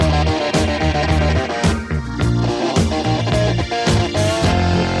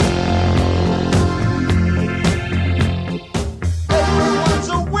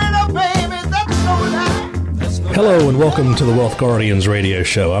Hello and welcome to the Wealth Guardians radio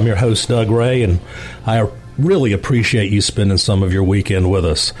show. I'm your host, Doug Ray, and I really appreciate you spending some of your weekend with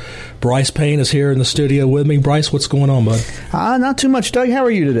us. Bryce Payne is here in the studio with me. Bryce, what's going on, bud? Not too much, Doug. How are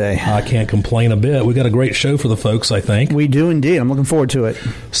you today? I can't complain a bit. We got a great show for the folks, I think. We do indeed. I'm looking forward to it.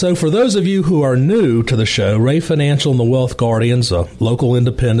 So for those of you who are new to the show, Ray Financial and the Wealth Guardians, a local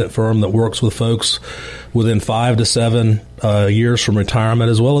independent firm that works with folks within 5 to 7 years from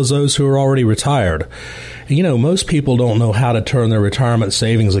retirement, as well as those who are already retired. You know, most people don't know how to turn their retirement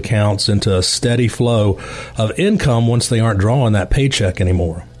savings accounts into a steady flow of income once they aren't drawing that paycheck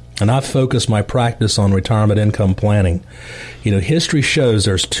anymore. And I've focused my practice on retirement income planning. You know, history shows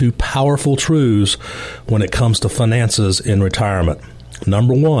there's two powerful truths when it comes to finances in retirement.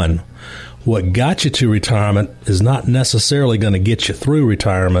 Number one, what got you to retirement is not necessarily going to get you through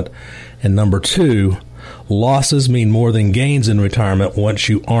retirement. And number two, losses mean more than gains in retirement once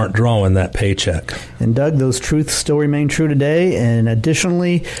you aren't drawing that paycheck. And Doug, those truths still remain true today. And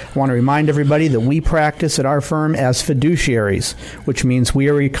additionally, I want to remind everybody that we practice at our firm as fiduciaries, which means we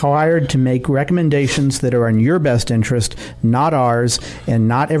are required to make recommendations that are in your best interest, not ours. And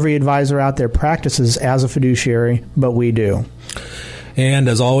not every advisor out there practices as a fiduciary, but we do. And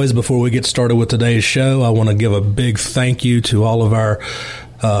as always, before we get started with today's show, I want to give a big thank you to all of our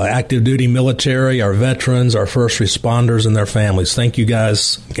active duty military, our veterans, our first responders, and their families. Thank you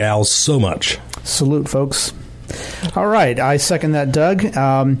guys, gals, so much. Salute, folks. All right. I second that, Doug.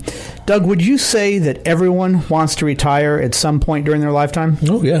 Doug, would you say that everyone wants to retire at some point during their lifetime?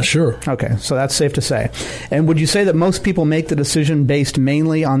 Oh, yeah, sure. Okay, so that's safe to say. And would you say that most people make the decision based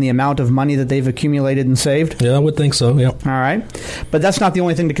mainly on the amount of money that they've accumulated and saved? Yeah, I would think so, yeah. All right. But that's not the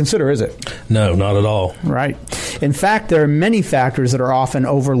only thing to consider, is it? No, not at all. Right. In fact, there are many factors that are often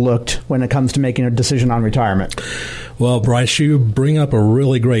overlooked when it comes to making a decision on retirement. Well, Bryce, you bring up a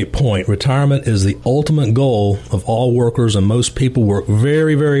really great point. Retirement is the ultimate goal of all workers, and most people work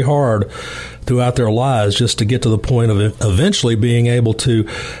very, very hard throughout their lives just to get to the point of eventually being able to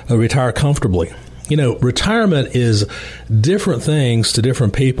retire comfortably. You know, retirement is different things to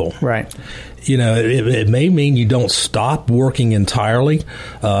different people. Right. You know, it may mean you don't stop working entirely.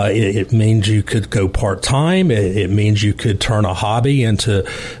 It means you could go part-time. It means you could turn a hobby into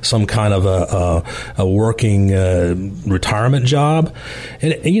some kind of a working retirement job.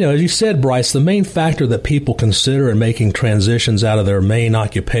 And, you know, as you said, Bryce, the main factor that people consider in making transitions out of their main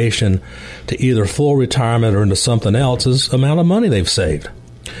occupation to either full retirement or into something else is the amount of money they've saved.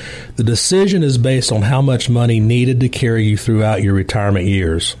 The decision is based on how much money needed to carry you throughout your retirement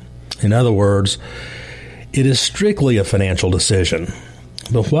years. In other words, it is strictly a financial decision.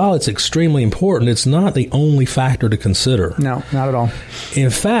 But while it's extremely important, it's not the only factor to consider. No, not at all. In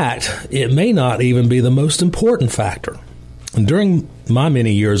fact, it may not even be the most important factor. And during my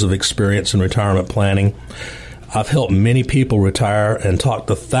many years of experience in retirement planning, I've helped many people retire and talked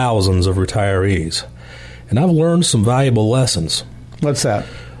to thousands of retirees. And I've learned some valuable lessons. What's that?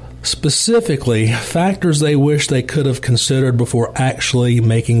 Specifically, factors they wish they could have considered before actually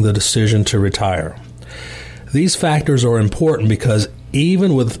making the decision to retire. These factors are important because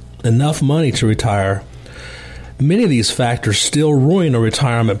even with enough money to retire, many of these factors still ruin a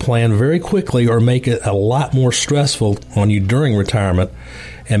retirement plan very quickly or make it a lot more stressful on you during retirement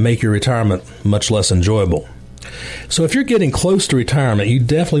and make your retirement much less enjoyable. So if you're getting close to retirement, you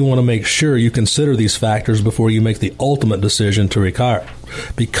definitely want to make sure you consider these factors before you make the ultimate decision to retire,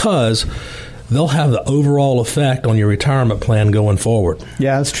 because they'll have the overall effect on your retirement plan going forward.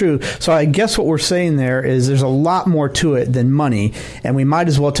 Yeah, that's true. So I guess what we're saying there is there's a lot more to it than money, and we might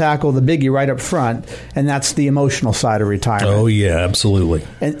as well tackle the biggie right up front, and that's the emotional side of retirement. Oh, yeah, absolutely.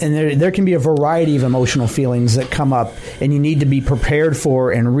 And there can be a variety of emotional feelings that come up, and you need to be prepared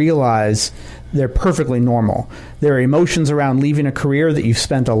for and realize they're perfectly normal. There are emotions around leaving a career that you've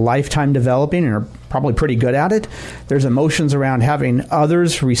spent a lifetime developing and are probably pretty good at it. There's emotions around having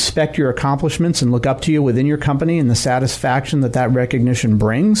others respect your accomplishments and look up to you within your company and the satisfaction that that recognition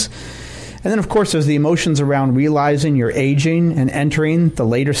brings. And then, of course, there's the emotions around realizing you're aging and entering the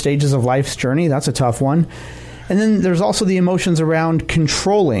later stages of life's journey. That's a tough one. And then there's also the emotions around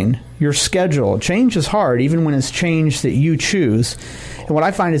controlling your schedule. Change is hard, even when it's change that you choose. And what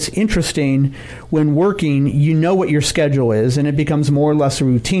I find is interesting, when working, you know what your schedule is, and it becomes more or less a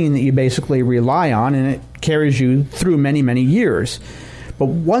routine that you basically rely on, and it carries you through many, many years. But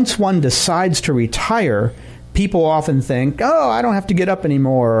once one decides to retire, people often think, oh, I don't have to get up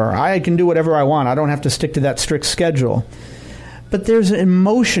anymore, or I can do whatever I want. I don't have to stick to that strict schedule. But there's an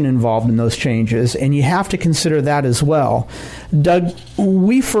emotion involved in those changes, and you have to consider that as well. Doug,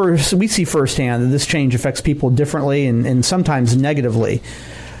 we see firsthand that this change affects people differently and sometimes negatively.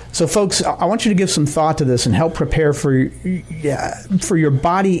 So, folks, I want you to give some thought to this and help prepare for your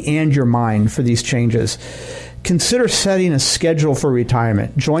body and your mind for these changes. Consider setting a schedule for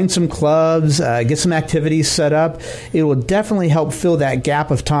retirement. Join some clubs, get some activities set up. It will definitely help fill that gap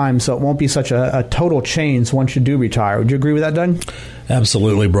of time so it won't be such a total change once you do retire. Would you agree with that, Doug?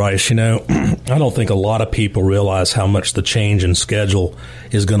 Absolutely, Bryce. I don't think a lot of people realize how much the change in schedule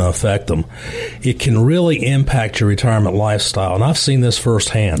is going to affect them. It can really impact your retirement lifestyle, and I've seen this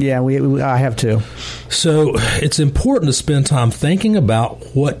firsthand. Yeah, I have too. So it's important to spend time thinking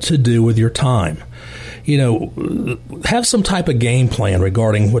about what to do with your time. Have some type of game plan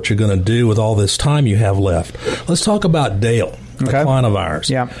regarding what you're going to do with all this time you have left. Let's talk about Dale, a client of ours.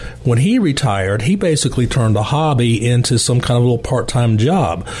 Yeah. When he retired, he basically turned a hobby into some kind of little part-time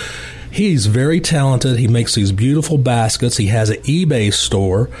job. He's very talented. He makes these beautiful baskets. He has an eBay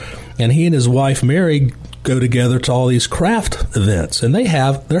store, and he and his wife, Mary, go together to all these craft events, and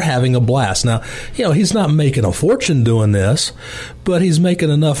they're having a blast. Now, he's not making a fortune doing this, but he's making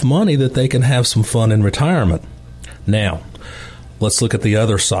enough money that they can have some fun in retirement. Now, let's look at the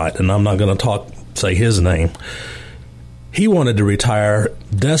other side, and I'm not going to say his name. He wanted to retire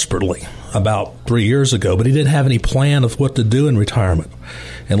desperately about 3 years ago, but he didn't have any plan of what to do in retirement.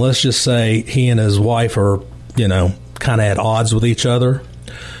 And let's just say he and his wife are, kind of at odds with each other.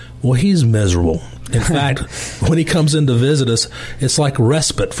 Well, he's miserable. In fact, when he comes in to visit us, it's like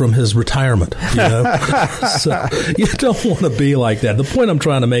respite from his retirement. So you don't want to be like that. The point I'm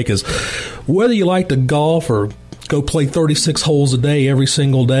trying to make is whether you like to golf or go play 36 holes a day every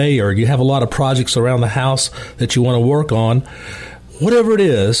single day, or you have a lot of projects around the house that you want to work on, whatever it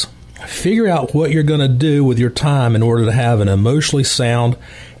is, figure out what you're going to do with your time in order to have an emotionally sound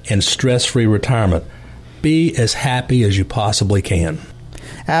and stress-free retirement. Be as happy as you possibly can.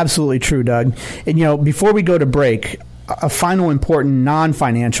 Absolutely true, Doug. And, before we go to break, a final important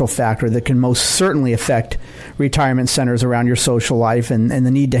non-financial factor that can most certainly affect retirement centers around your social life and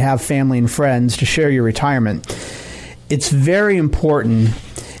the need to have family and friends to share your retirement. It's very important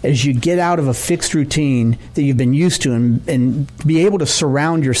as you get out of a fixed routine that you've been used to and be able to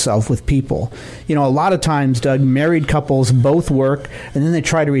surround yourself with people. A lot of times, Doug, married couples both work and then they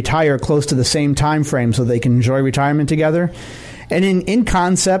try to retire close to the same time frame so they can enjoy retirement together. And in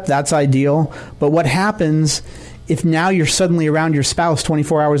concept, that's ideal. But what happens if now you're suddenly around your spouse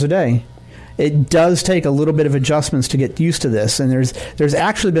 24 hours a day? It does take a little bit of adjustments to get used to this. And there's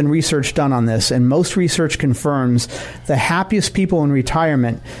actually been research done on this. And most research confirms the happiest people in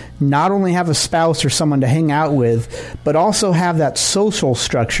retirement not only have a spouse or someone to hang out with, but also have that social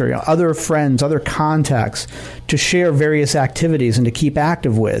structure, other friends, other contacts to share various activities and to keep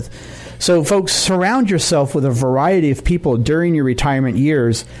active with. So, folks, surround yourself with a variety of people during your retirement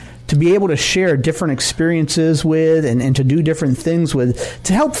years to be able to share different experiences with and to do different things with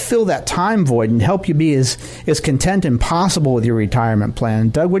to help fill that time void and help you be as content as possible with your retirement plan.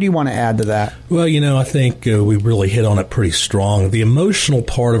 Doug, what do you want to add to that? Well, I think we really hit on it pretty strong. The emotional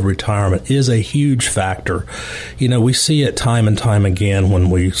part of retirement is a huge factor. We see it time and time again when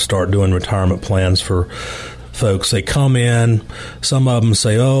we start doing retirement plans for folks. They come in, some of them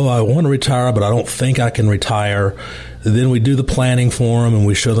say, I want to retire, but I don't think I can retire. Then we do the planning for them and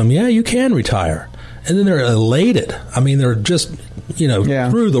we show them, you can retire. And then they're elated. They're just,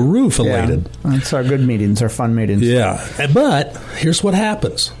 through the roof elated. Yeah. That's our good meetings, our fun meetings. Yeah. But here's what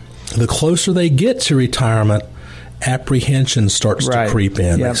happens. The closer they get to retirement, apprehension starts to creep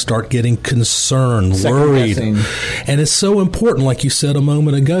in. Yep. They start getting concerned, worried. And it's so important, like you said a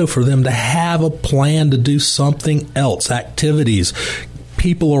moment ago, for them to have a plan to do something else, activities,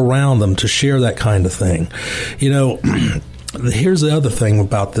 people around them to share that kind of thing. Here's the other thing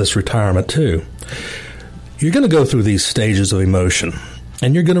about this retirement, too. You're going to go through these stages of emotion,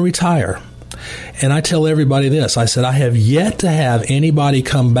 and you're going to retire. And I tell everybody this. I said, I have yet to have anybody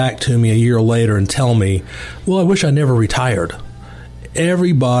come back to me a year later and tell me, well, I wish I never retired.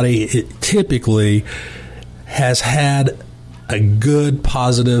 Everybody typically has had a good,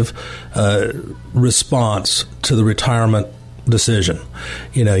 positive response to the retirement decision.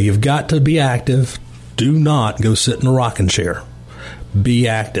 You've got to be active. Do not go sit in a rocking chair. Be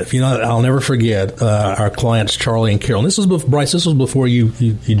active. I'll never forget our clients, Charlie and Carol. And this was before, Bryce. This was before you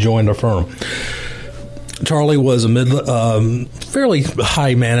joined our firm. Charlie was a fairly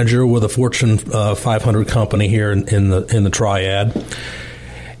high manager with a Fortune 500 company here in the Triad,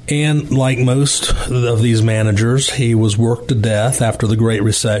 And like most of these managers, he was worked to death after the Great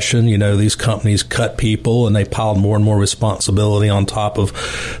Recession. You know, these companies cut people and they piled more and more responsibility on top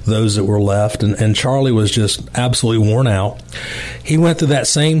of those that were left. And Charlie was just absolutely worn out. He went through that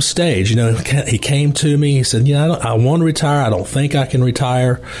same stage. You know, he came to me. He said, I want to retire. I don't think I can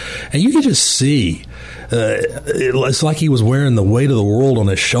retire. And you could just see. It's like he was wearing the weight of the world on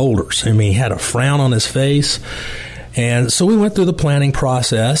his shoulders. I mean, he had a frown on his face. And so we went through the planning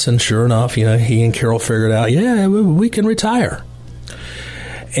process, and sure enough, you know, he and Carol figured out, we can retire.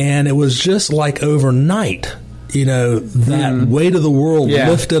 And it was just like overnight, you know, that weight of the world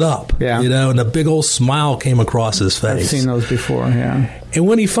lifted up, you know, and a big old smile came across his face. I've seen those before, yeah. And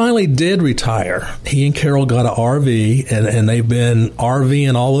when he finally did retire, he and Carol got an RV, and they've been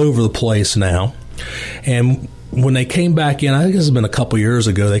RVing all over the place now. And when they came back in, I think this has been a couple years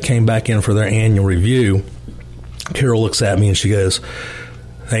ago, they came back in for their annual review. Carol looks at me and she goes,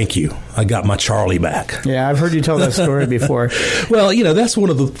 "Thank you. I got my Charlie back." Yeah, I've heard you tell that story before. Well, you know, that's one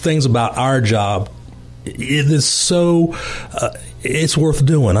of the things about our job. It is so, it's worth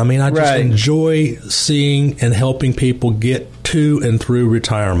doing. I mean, I just enjoy seeing and helping people get to and through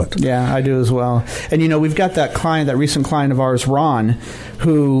retirement. Yeah, I do as well. And, you know, we've got that recent client of ours, Ron,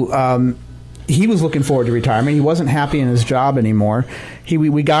 who he was looking forward to retirement. He wasn't happy in his job anymore.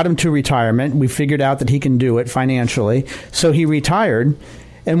 We got him to retirement. We figured out that he can do it financially. So he retired.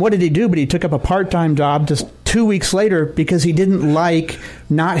 And what did he do? But he took up a part-time job just 2 weeks later because he didn't like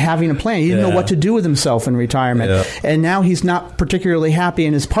not having a plan. He didn't know what to do with himself in retirement. Yeah. And now he's not particularly happy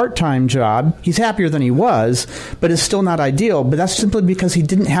in his part-time job. He's happier than he was, but it's still not ideal. But that's simply because he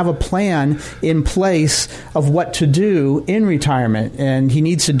didn't have a plan in place of what to do in retirement. And he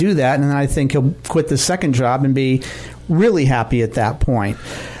needs to do that. And I think he'll quit the second job and be really happy at that point.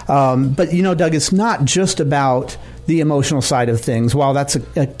 But, you know, Doug, it's not just about the emotional side of things. While that's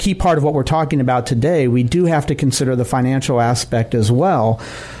a key part of what we're talking about today, we do have to consider the financial aspect as well.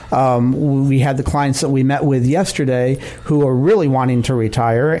 We had the clients that we met with yesterday who are really wanting to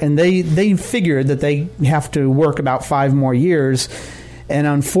retire, and they figured that they have to work about 5 more years. And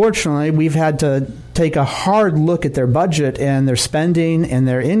unfortunately, we've had to take a hard look at their budget and their spending and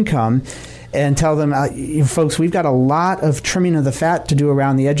their income and tell them, folks, we've got a lot of trimming of the fat to do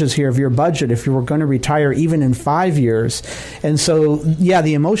around the edges here of your budget if you were going to retire even in 5 years. And so, yeah,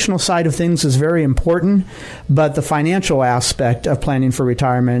 the emotional side of things is very important, but the financial aspect of planning for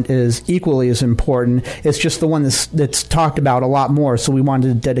retirement is equally as important. It's just the one that's talked about a lot more. So we wanted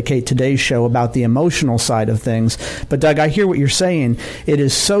to dedicate today's show about the emotional side of things. But Doug, I hear what you're saying. It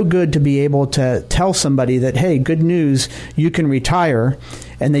is so good to be able to tell somebody that, hey, good news, you can retire.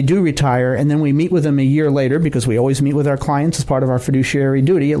 And they do retire, and then we meet with them a year later, because we always meet with our clients as part of our fiduciary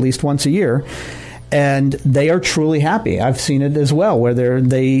duty at least once a year, and they are truly happy. I've seen it as well, where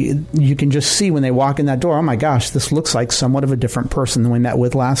you can just see when they walk in that door, oh my gosh, this looks like somewhat of a different person than we met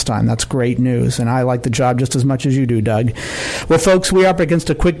with last time. That's great news, and I like the job just as much as you do, Doug. Well, folks, we are up against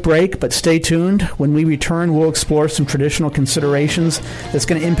a quick break, but stay tuned. When we return, we'll explore some traditional considerations that's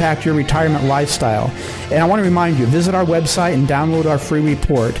going to impact your retirement lifestyle. And I want to remind you, visit our website and download our free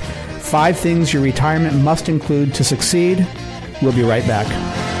report, 5 Things Your Retirement Must Include to Succeed. We'll be right back.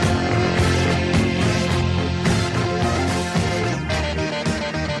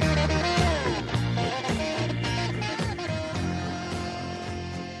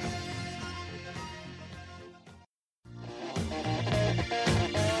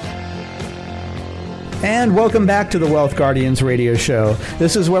 And welcome back to the Wealth Guardians radio show.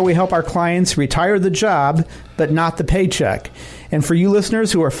 This is where we help our clients retire the job, but not the paycheck. And for you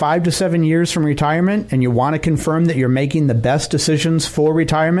listeners who are 5 to 7 years from retirement and you want to confirm that you're making the best decisions for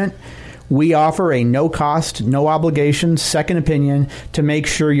retirement, we offer a no-cost, no-obligation second opinion to make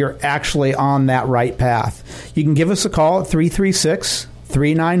sure you're actually on that right path. You can give us a call at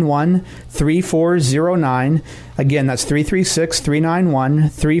 336-391-3409. Again, that's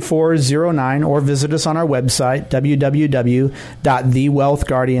 336-391-3409, or visit us on our website,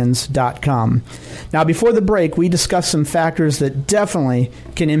 www.thewealthguardians.com. Now, before the break, we discussed some factors that definitely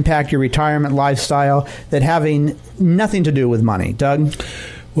can impact your retirement lifestyle that having nothing to do with money. Doug?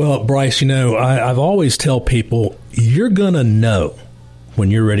 Well, Bryce, you know, I've always tell people, you're going to know when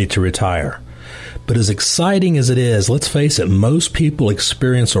you're ready to retire. But as exciting as it is, let's face it, most people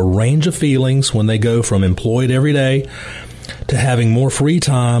experience a range of feelings when they go from employed every day to having more free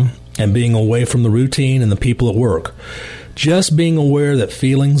time and being away from the routine and the people at work. Just being aware that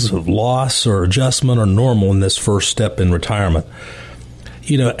feelings of loss or adjustment are normal in this first step in retirement.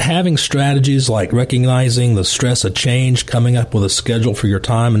 You know, having strategies like recognizing the stress of change, coming up with a schedule for your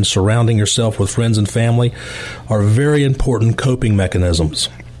time, and surrounding yourself with friends and family are very important coping mechanisms.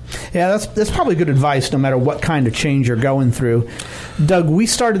 Yeah, that's probably good advice no matter what kind of change you're going through. Doug, we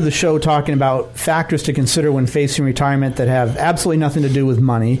started the show talking about factors to consider when facing retirement that have absolutely nothing to do with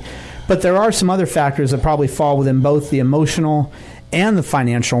money, but there are some other factors that probably fall within both the emotional and the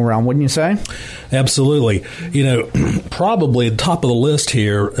financial realm, wouldn't you say? Absolutely. Probably the top of the list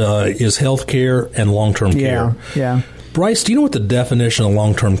here is health care and long-term care. Yeah. Bryce, do you know what the definition of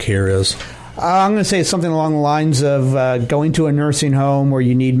long-term care is? I'm going to say something along the lines of going to a nursing home where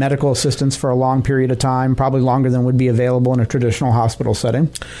you need medical assistance for a long period of time, probably longer than would be available in a traditional hospital setting.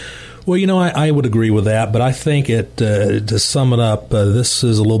 Well, I would agree with that, but I think to sum it up, this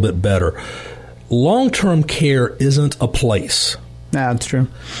is a little bit better. Long-term care isn't a place. No, that's true.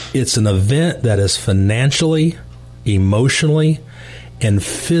 It's an event that is financially, emotionally, and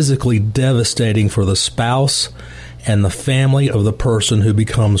physically devastating for the spouse and the family of the person who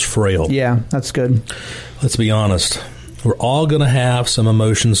becomes frail. Yeah, that's good. Let's be honest. We're all going to have some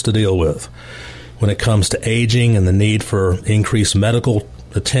emotions to deal with when it comes to aging and the need for increased medical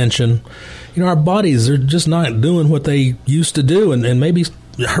attention. Our bodies are just not doing what they used to do, and maybe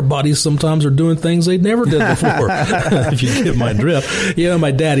our bodies sometimes are doing things they never did before, if you get my drift.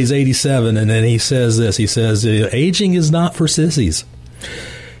 My dad, he's 87, and then he says this. He says, aging is not for sissies.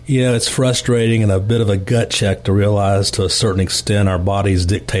 It's frustrating and a bit of a gut check to realize to a certain extent our bodies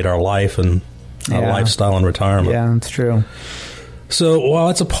dictate our life and our lifestyle in retirement. Yeah, that's true. So while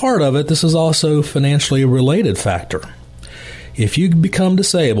it's a part of it, this is also financially a related factor. If you become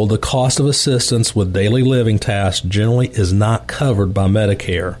disabled, the cost of assistance with daily living tasks generally is not covered by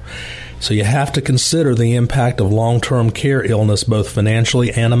Medicare. So you have to consider the impact of long-term care illness both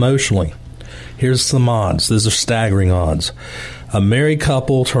financially and emotionally. Here's some odds. These are staggering odds. A married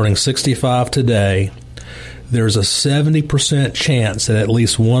couple turning 65 today, there's a 70% chance that at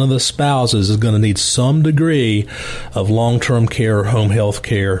least one of the spouses is going to need some degree of long-term care or home health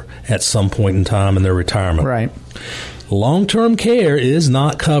care at some point in time in their retirement. Right. Long-term care is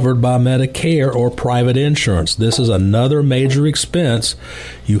not covered by Medicare or private insurance. This is another major expense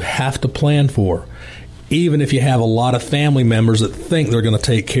you have to plan for, even if you have a lot of family members that think they're going to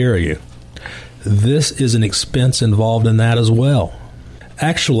take care of you. This is an expense involved in that as well.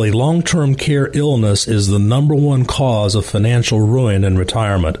 Actually, long-term care illness is the number one cause of financial ruin in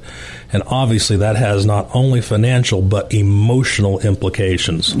retirement. And obviously that has not only financial but emotional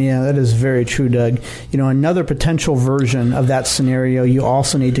implications. Yeah, that is very true, Doug. Another potential version of that scenario you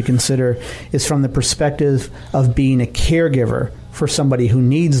also need to consider is from the perspective of being a caregiver for somebody who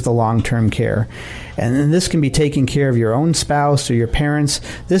needs the long-term care. And this can be taking care of your own spouse or your parents.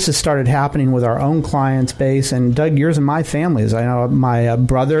 This has started happening with our own clients base. And Doug, yours and my families. I know my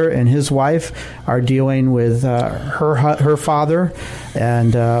brother and his wife are dealing with her father,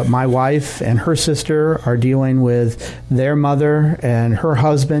 and my wife and her sister are dealing with their mother and her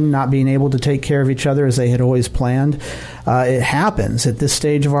husband not being able to take care of each other as they had always planned. It happens at this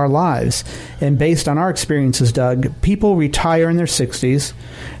stage of our lives. And based on our experiences, Doug, people retire in their 60s.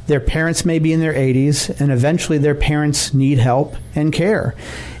 Their parents may be in their 80s, and eventually their parents need help and care.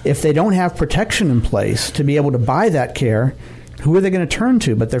 If they don't have protection in place to be able to buy that care, who are they going to turn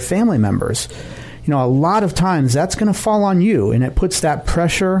to but their family members? A lot of times that's going to fall on you, and it puts that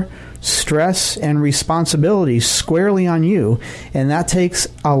pressure, stress, and responsibility squarely on you, and that takes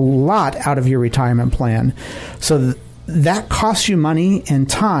a lot out of your retirement plan. So that costs you money and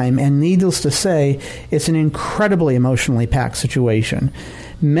time, and needless to say, it's an incredibly emotionally packed situation.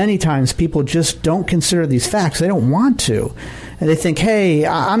 Many times people just don't consider these facts. They don't want to. And they think, hey,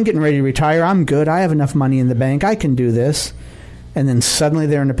 I'm getting ready to retire. I'm good. I have enough money in the bank. I can do this. And then suddenly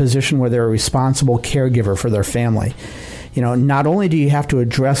they're in a position where they're a responsible caregiver for their family. Not only do you have to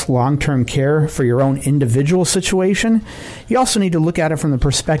address long-term care for your own individual situation, you also need to look at it from the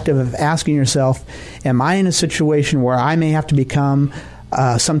perspective of asking yourself, am I in a situation where I may have to become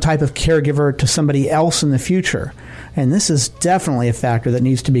some type of caregiver to somebody else in the future? And this is definitely a factor that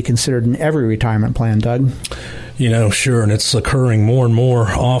needs to be considered in every retirement plan, Doug. Sure, and it's occurring more and more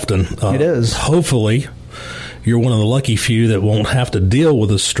often. It is. Hopefully, you're one of the lucky few that won't have to deal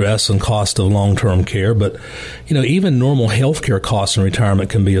with the stress and cost of long-term care. But, even normal health care costs in retirement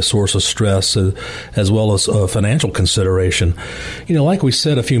can be a source of stress as well as financial consideration. Like we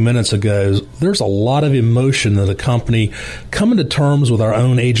said a few minutes ago, there's a lot of emotion that accompany coming to terms with our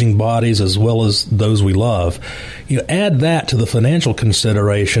own aging bodies as well as those we love. Add that to the financial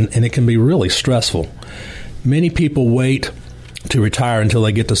consideration, and it can be really stressful. Many people wait to retire until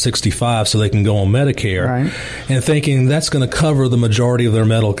they get to 65 so they can go on Medicare, right, and thinking that's going to cover the majority of their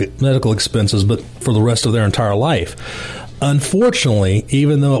medical expenses, but for the rest of their entire life. Unfortunately,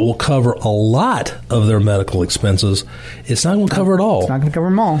 even though it will cover a lot of their medical expenses, it's not going to cover it all. It's not going to cover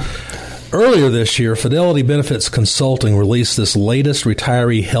them all. Earlier this year, Fidelity Benefits Consulting released this latest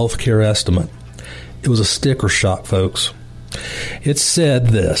retiree health care estimate. It was a sticker shock, folks. It said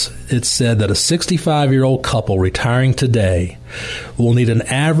this. It said that a 65-year-old couple retiring today will need an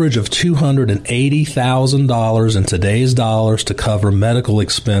average of $280,000 in today's dollars to cover medical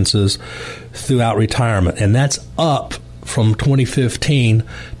expenses throughout retirement. And that's up from 2015,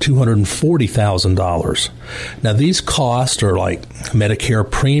 $240,000. Now, these costs are like Medicare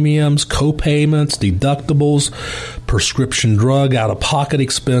premiums, co-payments, deductibles, prescription drug out-of-pocket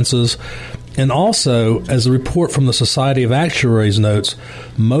expenses. And also, as a report from the Society of Actuaries notes,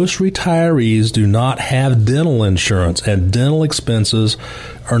 most retirees do not have dental insurance, and dental expenses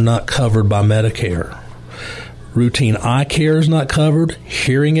are not covered by Medicare. Routine eye care is not covered.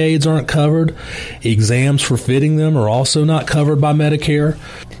 Hearing aids aren't covered. Exams for fitting them are also not covered by Medicare.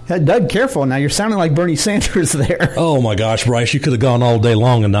 Doug, careful. Now you're sounding like Bernie Sanders there. Oh, my gosh, Bryce, you could have gone all day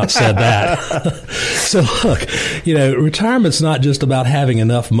long and not said that. So, look, retirement's not just about having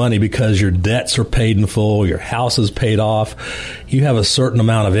enough money because your debts are paid in full, your house is paid off, you have a certain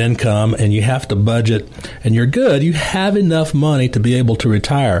amount of income, and you have to budget, and you're good. You have enough money to be able to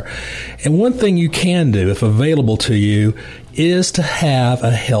retire. And one thing you can do, if available to you, is to have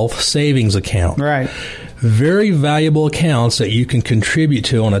a health savings account. Right. Very valuable accounts that you can contribute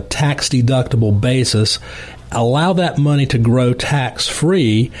to on a tax-deductible basis. Allow that money to grow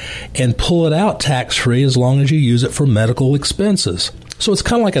tax-free and pull it out tax-free as long as you use it for medical expenses. So it's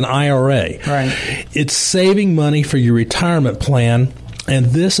kind of like an IRA. Right. It's saving money for your retirement plan. And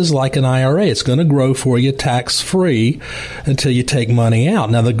this is like an IRA. It's going to grow for you tax-free until you take money out.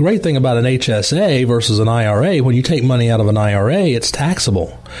 Now, the great thing about an HSA versus an IRA, when you take money out of an IRA, it's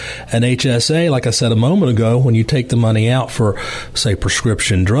taxable. An HSA, like I said a moment ago, when you take the money out for, say,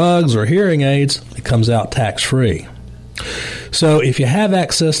 prescription drugs or hearing aids, it comes out tax-free. So if you have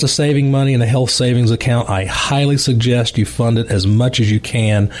access to saving money in a health savings account, I highly suggest you fund it as much as you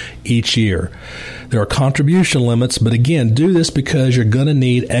can each year. There are contribution limits, but again, do this because you're going to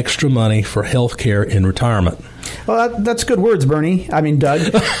need extra money for health care in retirement. Well, that's good words, Bernie. I mean,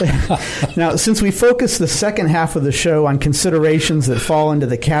 Doug. Now, since we focus the second half of the show on considerations that fall into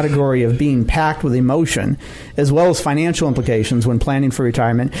the category of being packed with emotion, as well as financial implications when planning for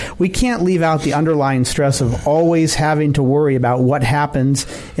retirement, we can't leave out the underlying stress of always having to worry about what happens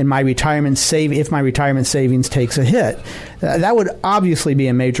in my retirement if my retirement savings takes a hit. That would obviously be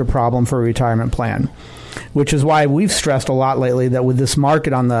a major problem for a retirement plan, which is why we've stressed a lot lately that with this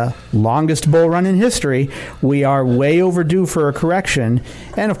market on the longest bull run in history, we are way overdue for a correction.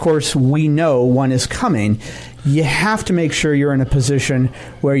 And of course, we know one is coming. You have to make sure you're in a position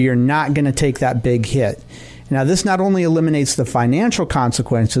where you're not going to take that big hit. Now, this not only eliminates the financial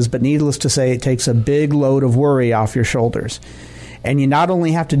consequences, but needless to say, it takes a big load of worry off your shoulders. And you not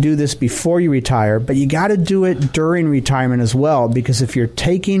only have to do this before you retire, but you got to do it during retirement as well, because if you're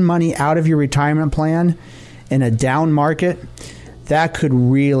taking money out of your retirement plan in a down market, that could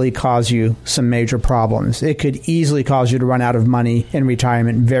really cause you some major problems. It could easily cause you to run out of money in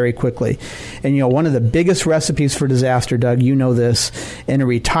retirement very quickly. And, one of the biggest recipes for disaster, Doug, you know this, in a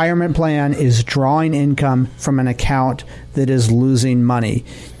retirement plan is drawing income from an account that is losing money.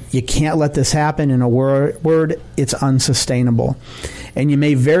 You can't let this happen. In a word, it's unsustainable. And you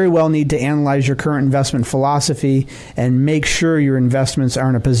may very well need to analyze your current investment philosophy and make sure your investments are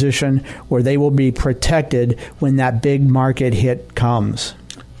in a position where they will be protected when that big market hit comes.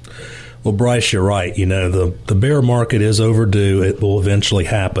 Well, Bryce, you're right. The bear market is overdue. It will eventually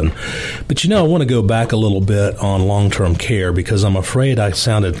happen. But, I want to go back a little bit on long-term care because I'm afraid I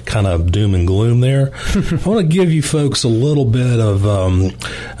sounded kind of doom and gloom there. I want to give you folks a little bit of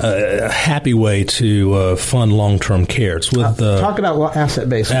a happy way to fund long-term care. It's with talk about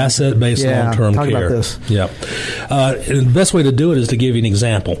asset-based. Asset-based long-term talk care. About this. Yeah. And the best way to do it is to give you an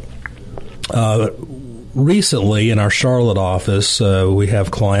example. Recently, in our Charlotte office, we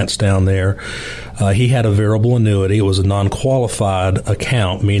have clients down there. He had a variable annuity. It was a non-qualified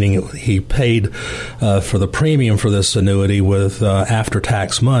account, meaning he paid for the premium for this annuity with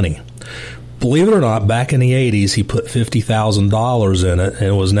after-tax money. Believe it or not, back in the 80s, he put $50,000 in it, and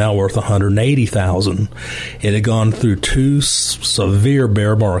it was now worth $180,000. It had gone through two severe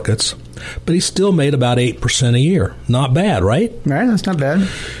bear markets, but he still made about 8% a year. Not bad, right? Right, that's not bad.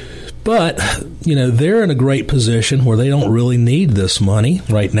 But, they're in a great position where they don't really need this money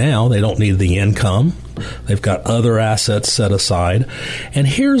right now. They don't need the income. They've got other assets set aside. And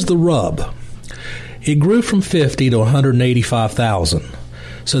here's the rub. It grew from $50,000 to $185,000.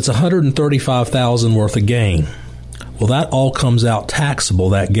 So it's $135,000 worth of gain. Well, that all comes out taxable,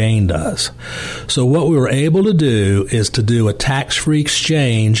 that gain does. So what we were able to do is to do a tax-free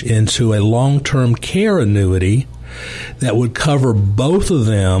exchange into a long-term care annuity that would cover both of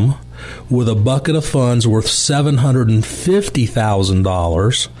them with a bucket of funds worth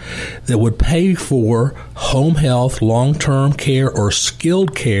 $750,000 that would pay for home health, long-term care, or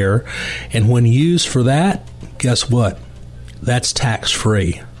skilled care. And when used for that, guess what? That's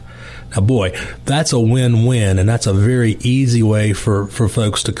tax-free. Now, boy, that's a win-win, and that's a very easy way for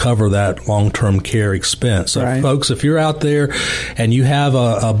folks to cover that long-term care expense. So, right. Folks, if you're out there and you have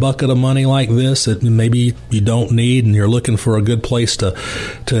a bucket of money like this that maybe you don't need and you're looking for a good place to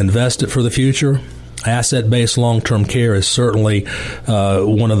invest it for the future, asset-based long-term care is certainly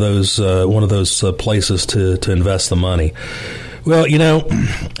one of those places to invest the money. Well,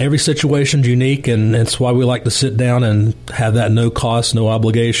 every situation's unique, and that's why we like to sit down and have that no cost, no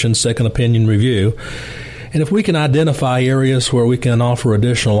obligation, second opinion review. And if we can identify areas where we can offer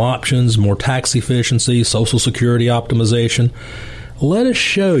additional options, more tax efficiency, Social Security optimization, let us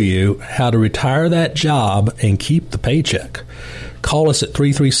show you how to retire that job and keep the paycheck. Call us at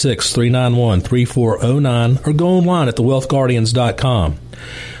 336-391-3409 or go online at thewealthguardians.com.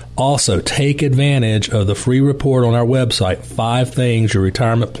 Also, take advantage of the free report on our website, 5 Things Your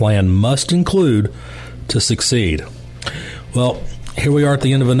Retirement Plan Must Include to Succeed. Well, here we are at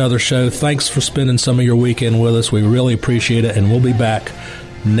the end of another show. Thanks for spending some of your weekend with us. We really appreciate it, and we'll be back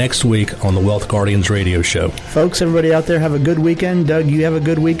next week on the Wealth Guardians Radio Show. Folks, everybody out there, have a good weekend. Doug, you have a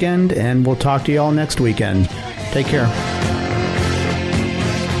good weekend, and we'll talk to you all next weekend. Take care.